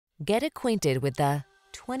Get acquainted with the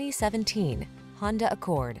 2017 Honda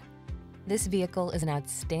Accord. This vehicle is an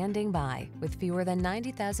outstanding buy with fewer than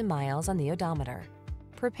 90,000 miles on the odometer.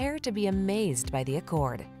 Prepare to be amazed by the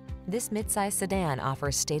Accord. This midsize sedan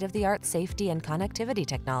offers state-of-the-art safety and connectivity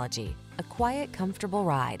technology, a quiet, comfortable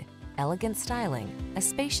ride, elegant styling, a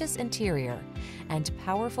spacious interior, and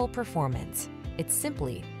powerful performance. It's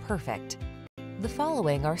simply perfect. The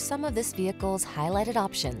following are some of this vehicle's highlighted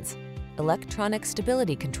options: electronic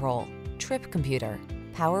stability control, trip computer,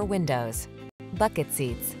 power windows, bucket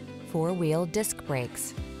seats, four-wheel disc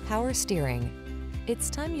brakes, power steering. It's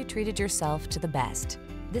time you treated yourself to the best.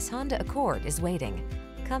 This Honda Accord is waiting.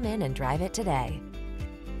 Come in and drive it today.